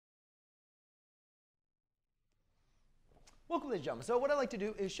Welcome, ladies and gentlemen. So what I'd like to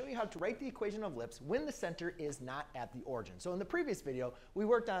do is show you how to write the equation of ellipse when the center is not at the origin. So in the previous video, we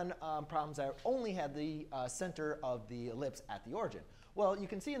worked on problems that only had the center of the ellipse at the origin. Well, you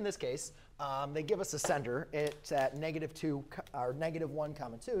can see in this case, they give us a center. It's at -2 or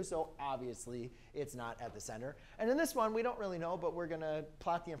 -1, 2, so obviously it's not at the center. And in this one, we don't really know, but we're going to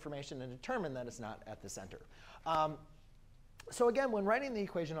plot the information and determine that it's not at the center. So again, when writing the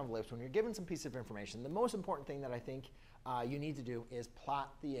equation of ellipse, when you're given some piece of information, the most important thing that I think you need to do is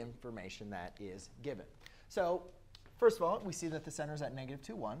plot the information that is given. So first of all, we see that the center is at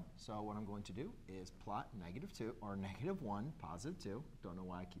 -2, 1. So what I'm going to do is plot -2 or -1, +2. Don't know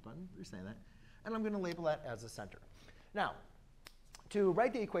why I keep on saying that. And I'm going to label that as the center. Now, to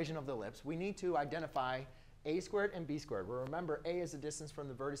write the equation of the ellipse, we need to identify a squared and b squared. Well, remember, a is the distance from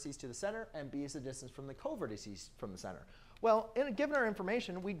the vertices to the center, and b is the distance from the co-vertices from the center. Well, given our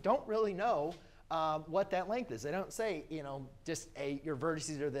information, we don't really know what that length is. They don't say, just your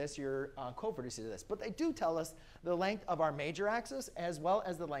vertices are this, your co-vertices are this. But they do tell us the length of our major axis as well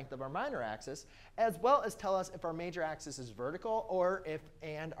as the length of our minor axis, as well as tell us if our major axis is vertical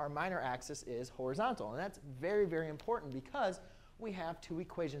and our minor axis is horizontal. And that's very, very important because we have two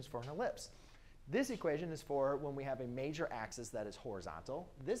equations for an ellipse. This equation is for when we have a major axis that is horizontal.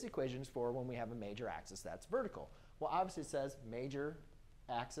 This equation is for when we have a major axis that's vertical. Well, obviously it says major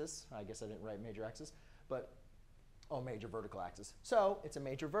axis. I guess I didn't write major axis, but major vertical axis. So it's a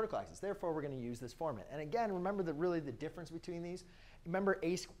major vertical axis. Therefore, we're going to use this formula. And again, remember that really the difference between these. Remember,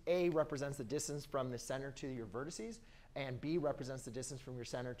 A represents the distance from the center to your vertices, and B represents the distance from your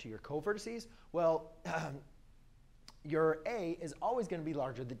center to your co-vertices. Well, your A is always going to be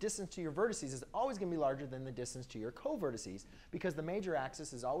larger. The distance to your vertices is always going to be larger than the distance to your co-vertices because the major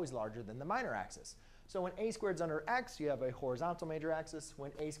axis is always larger than the minor axis. So when a squared is under x, you have a horizontal major axis.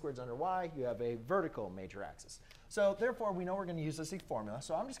 When a squared is under y, you have a vertical major axis. So therefore, we know we're going to use this formula.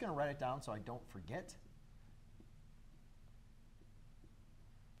 So I'm just going to write it down so I don't forget.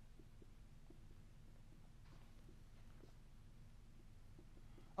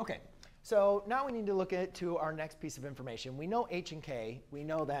 OK. So now we need to look to our next piece of information. We know h and k. We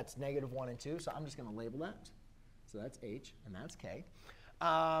know that's -1 and 2. So I'm just going to label that. So that's h, and that's k.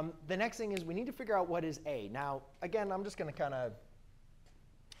 The next thing is we need to figure out what is a. Now, again, I'm just going to kind of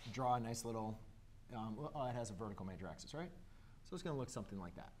draw a nice little, it has a vertical major axis, right? So it's going to look something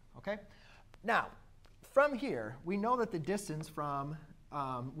like that, OK? Now, from here, we know that the distance from,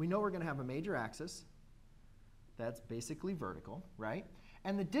 we know we're going to have a major axis that's basically vertical, right?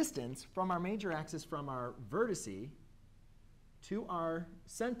 And the distance from our major axis from our vertice to our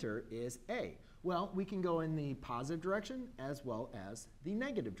center is a. Well, we can go in the positive direction as well as the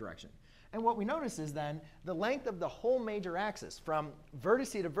negative direction. And what we notice is then the length of the whole major axis from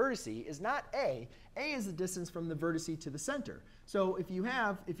vertice to vertice is not a. A is the distance from the vertice to the center. So if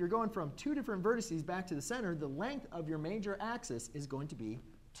you're going from two different vertices back to the center, the length of your major axis is going to be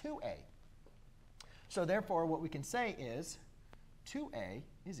 2a. So therefore, what we can say is 2a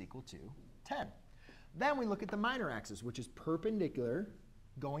is equal to 10. Then we look at the minor axis, which is perpendicular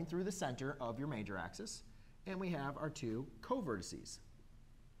going through the center of your major axis. And we have our two co-vertices.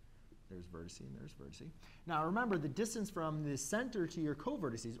 There's vertice and there's vertice. Now remember, the distance from the center to your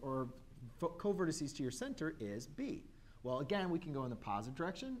co-vertices, or co-vertices to your center, is b. Well, again, we can go in the positive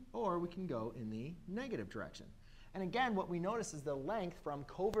direction, or we can go in the negative direction. And again, what we notice is the length from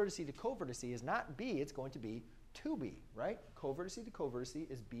co-vertice to co-vertice is not b. It's going to be 2b, right? Co-vertice to co-vertice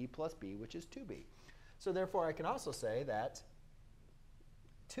is b plus b, which is 2b. So therefore, I can also say that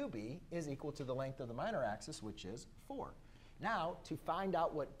 2b is equal to the length of the minor axis, which is 4. Now, to find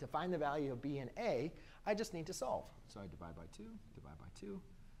the value of b and a, I just need to solve. So I divide by 2, divide by 2.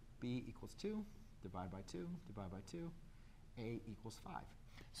 b equals 2, divide by 2, divide by 2. a equals 5.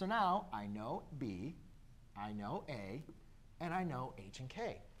 So now I know b, I know a, and I know h and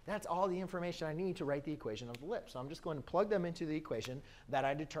k. That's all the information I need to write the equation of the ellipse. So I'm just going to plug them into the equation that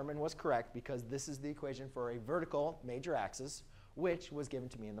I determined was correct, because this is the equation for a vertical major axis, which was given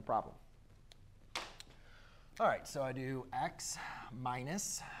to me in the problem. All right, so I do x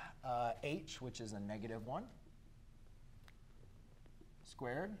minus h, which is a -1,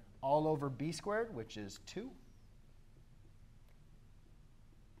 squared, all over b squared, which is 2,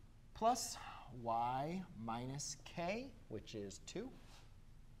 plus y minus k, which is 2.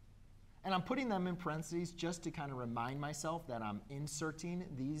 And I'm putting them in parentheses just to kind of remind myself that I'm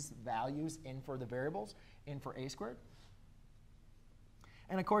inserting these values in for the variables, in for a squared.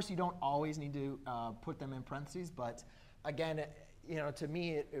 And of course, you don't always need to put them in parentheses. But again, to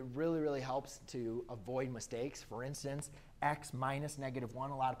me, it really, really helps to avoid mistakes. For instance, x minus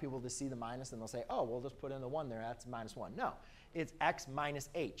 -1. A lot of people just see the minus and they'll say, oh, we'll just put in the 1 there. That's -1. No, it's x minus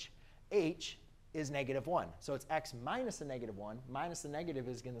h. H is -1. So it's x minus the -1. Minus the negative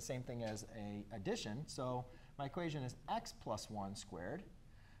is again the same thing as an addition. So my equation is x plus 1 squared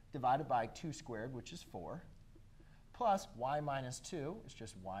divided by 2 squared, which is 4, plus y minus 2 is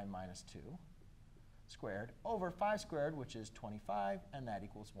just y minus 2 squared over 5 squared, which is 25, and that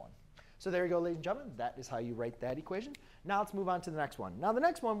equals 1. So there you go, ladies and gentlemen. That is how you write that equation. Now let's move on to the next one. Now the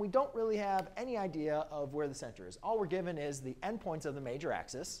next one, we don't really have any idea of where the center is. All we're given is the endpoints of the major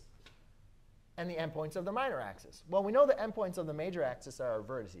axis and the endpoints of the minor axis. Well, we know the endpoints of the major axis are our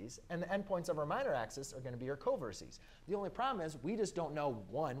vertices, and the endpoints of our minor axis are going to be our co-vertices. The only problem is we just don't know,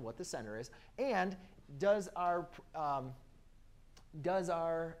 one, what the center is, and does our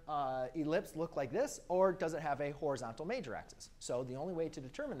ellipse look like this, or does it have a horizontal major axis? So the only way to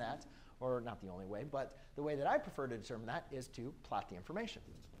determine that, or not the only way, but the way that I prefer to determine that is to plot the information.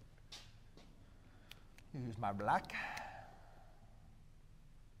 Use my black.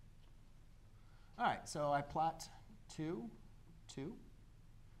 All right, so I plot 2, 2.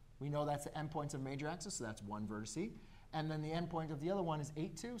 We know that's the endpoints of major axis, so that's one vertice. And then the endpoint of the other one is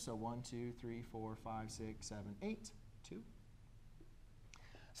 8, 2. So 1, 2, 3, 4, 5, 6, 7, 8, 2.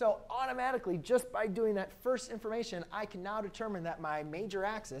 So automatically, just by doing that first information, I can now determine that my major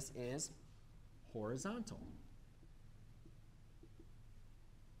axis is horizontal.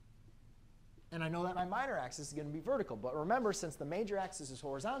 And I know that my minor axis is going to be vertical. But remember, since the major axis is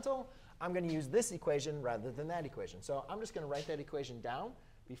horizontal, I'm going to use this equation rather than that equation. So I'm just going to write that equation down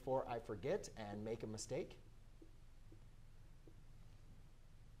before I forget and make a mistake.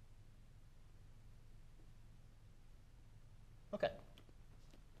 OK.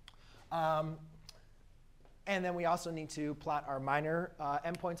 And then we also need to plot our minor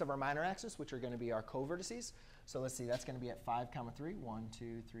endpoints of our minor axis, which are going to be our co-vertices. So let's see, that's going to be at 5, 3. 1,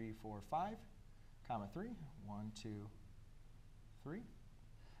 2, 3, 4, 5, 3. 1, 2, 3.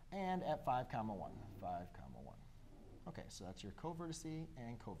 And at 5, 1, 5, 1. OK, so that's your co-vertice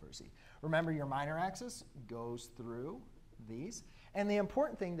and co-vertice. Remember, your minor axis goes through these. And the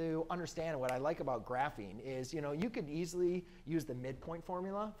important thing to understand, what I like about graphing, is you could easily use the midpoint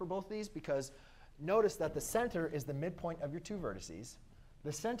formula for both of these, because notice that the center is the midpoint of your two vertices.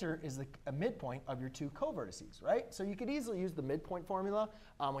 The center is the midpoint of your two co-vertices, right? So you could easily use the midpoint formula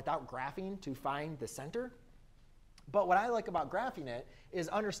without graphing to find the center. But what I like about graphing it is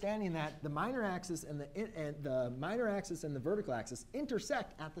understanding that the minor axis and the vertical axis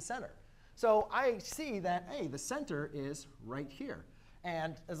intersect at the center. So I see that, hey, the center is right here.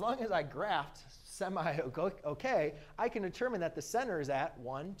 And as long as I graphed semi-OK, I can determine that the center is at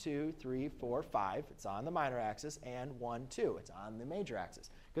 1, 2, 3, 4, 5. It's on the minor axis. And 1, 2. It's on the major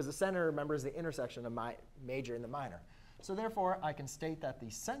axis. Because the center, remember, is the intersection of my major and the minor. So therefore, I can state that the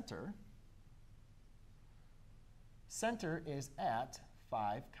center is at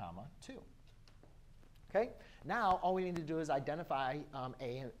 5, 2. OK? Now, all we need to do is identify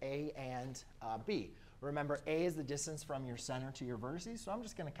A and B. Remember, A is the distance from your center to your vertices. So I'm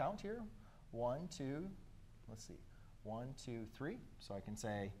just going to count here. 1, 2, let's see, 1, 2, 3. So I can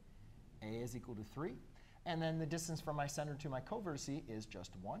say A is equal to 3. And then the distance from my center to my co-vertice is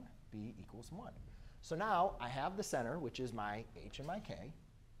just 1. B equals 1. So now I have the center, which is my H and my K.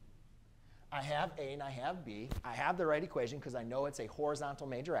 I have A and I have B. I have the right equation because I know it's a horizontal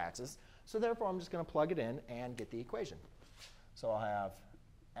major axis. So therefore, I'm just going to plug it in and get the equation. So I'll have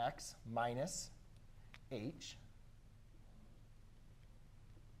x minus h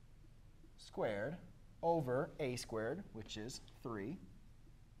squared over a squared, which is 3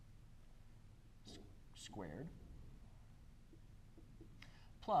 squared,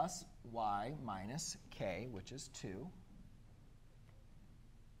 plus y minus k, which is 2,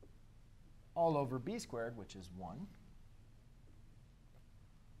 all over b squared, which is 1,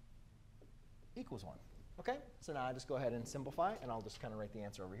 equals 1. OK? So now I just go ahead and simplify, and I'll just kind of write the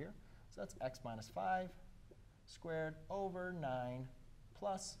answer over here. So that's x minus 5 squared over 9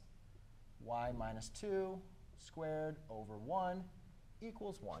 plus y minus 2 squared over 1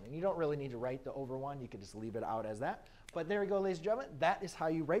 equals 1. And you don't really need to write the over 1. You could just leave it out as that. But there we go, ladies and gentlemen. That is how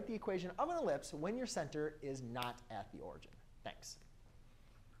you write the equation of an ellipse when your center is not at the origin.